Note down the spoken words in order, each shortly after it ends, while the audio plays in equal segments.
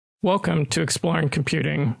Welcome to Exploring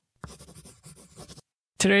Computing.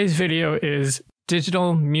 Today's video is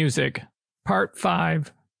Digital Music, Part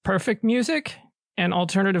 5, Perfect Music and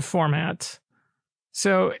Alternative Formats.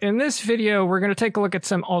 So in this video, we're going to take a look at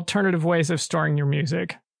some alternative ways of storing your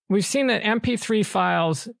music. We've seen that MP3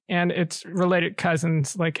 files and its related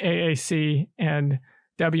cousins like AAC and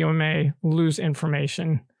WMA lose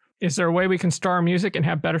information. Is there a way we can store our music and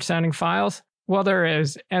have better sounding files? Well, there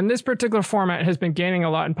is, and this particular format has been gaining a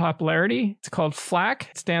lot in popularity. It's called FLAC.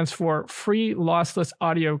 It stands for Free Lossless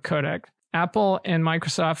Audio Codec. Apple and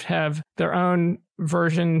Microsoft have their own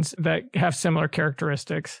versions that have similar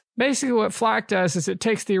characteristics. Basically, what FLAC does is it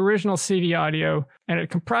takes the original CD audio and it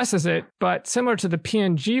compresses it, but similar to the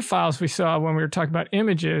PNG files we saw when we were talking about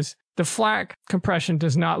images, the FLAC compression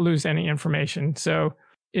does not lose any information. So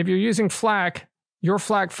if you're using FLAC, your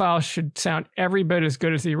FLAC file should sound every bit as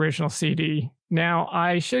good as the original CD. Now,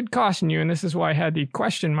 I should caution you, and this is why I had the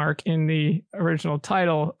question mark in the original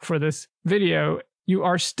title for this video, you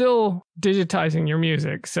are still digitizing your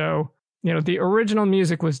music. So, the original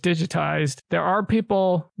music was digitized. There are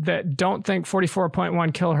people that don't think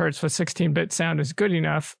 44.1 kilohertz with 16-bit sound is good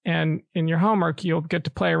enough. And in your homework, you'll get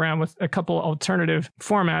to play around with a couple alternative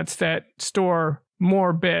formats that store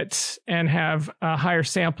more bits and have a higher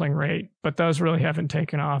sampling rate, but those really haven't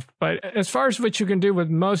taken off. But as far as what you can do with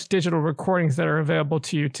most digital recordings that are available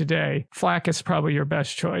to you today, FLAC is probably your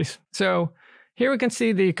best choice. So here we can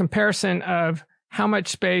see the comparison of how much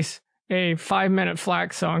space a 5-minute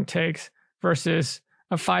FLAC song takes versus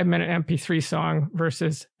a 5-minute MP3 song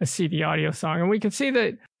versus a CD audio song. And we can see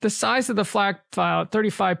that the size of the FLAC file,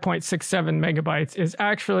 35.67 megabytes, is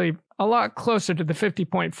actually a lot closer to the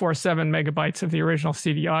 50.47 megabytes of the original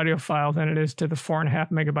CD audio file than it is to the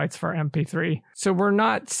 4.5 megabytes for MP3. So we're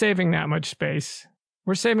not saving that much space.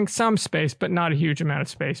 We're saving some space, but not a huge amount of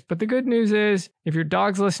space. But the good news is, if your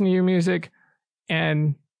dog's listening to your music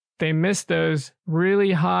and they miss those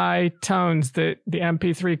really high tones that the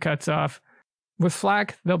MP3 cuts off, with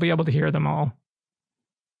FLAC, they'll be able to hear them all.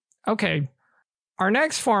 Okay, our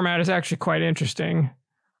next format is actually quite interesting.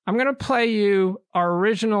 I'm going to play you our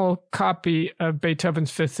original copy of Beethoven's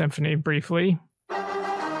Fifth Symphony briefly.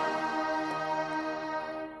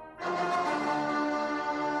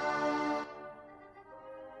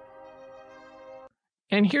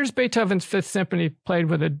 And here's Beethoven's Fifth Symphony played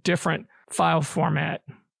with a different file format.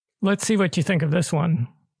 Let's see what you think of this one.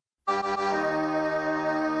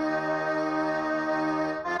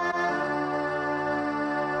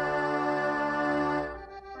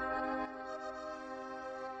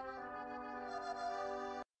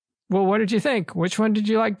 Well, what did you think? Which one did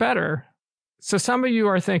you like better? So some of you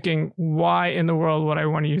are thinking, why in the world would I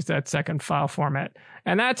want to use that second file format?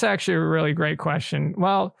 And that's actually a really great question.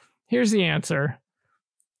 Well, here's the answer.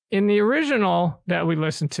 In the original that we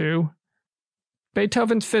listened to,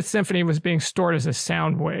 Beethoven's Fifth Symphony was being stored as a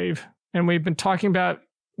sound wave. And we've been talking about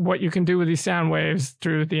what you can do with these sound waves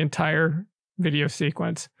through the entire video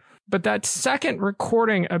sequence. But that second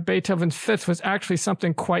recording of Beethoven's Fifth was actually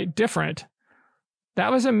something quite different.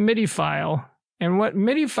 That was a MIDI file. And what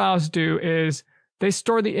MIDI files do is they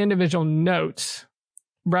store the individual notes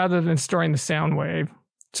rather than storing the sound wave.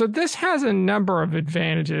 So this has a number of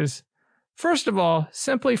advantages. First of all,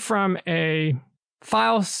 simply from a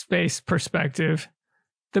file space perspective,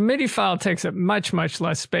 the MIDI file takes up much, much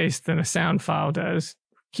less space than a sound file does.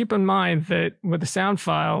 Keep in mind that with a sound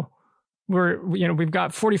file, we've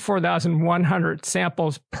got 44,100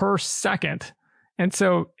 samples per second. And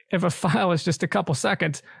so if a file is just a couple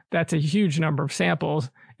seconds, that's a huge number of samples.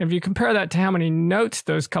 If you compare that to how many notes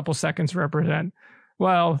those couple seconds represent,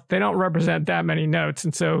 well, they don't represent that many notes.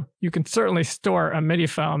 And so you can certainly store a MIDI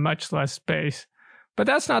file in much less space. But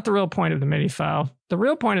that's not the real point of the MIDI file. The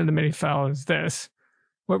real point of the MIDI file is this.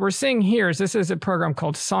 What we're seeing here is this is a program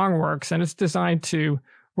called Songworks, and it's designed to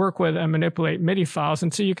work with and manipulate MIDI files.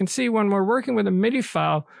 And so you can see when we're working with a MIDI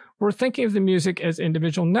file, we're thinking of the music as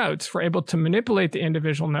individual notes. We're able to manipulate the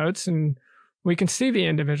individual notes, and we can see the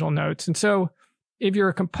individual notes. And so if you're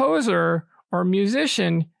a composer or a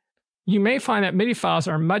musician, you may find that MIDI files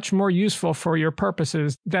are much more useful for your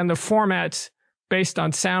purposes than the formats based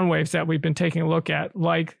on sound waves that we've been taking a look at,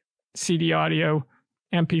 like CD audio,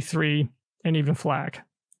 MP3, and even FLAC.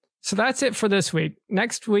 So that's it for this week.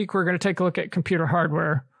 Next week, we're going to take a look at computer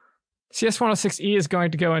hardware. CS106E is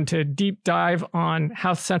going to go into a deep dive on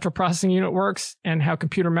how the central processing unit works and how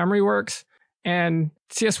computer memory works. And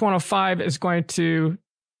CS105 is going to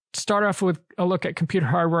start off with a look at computer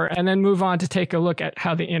hardware and then move on to take a look at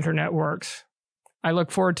how the internet works. I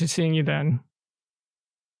look forward to seeing you then.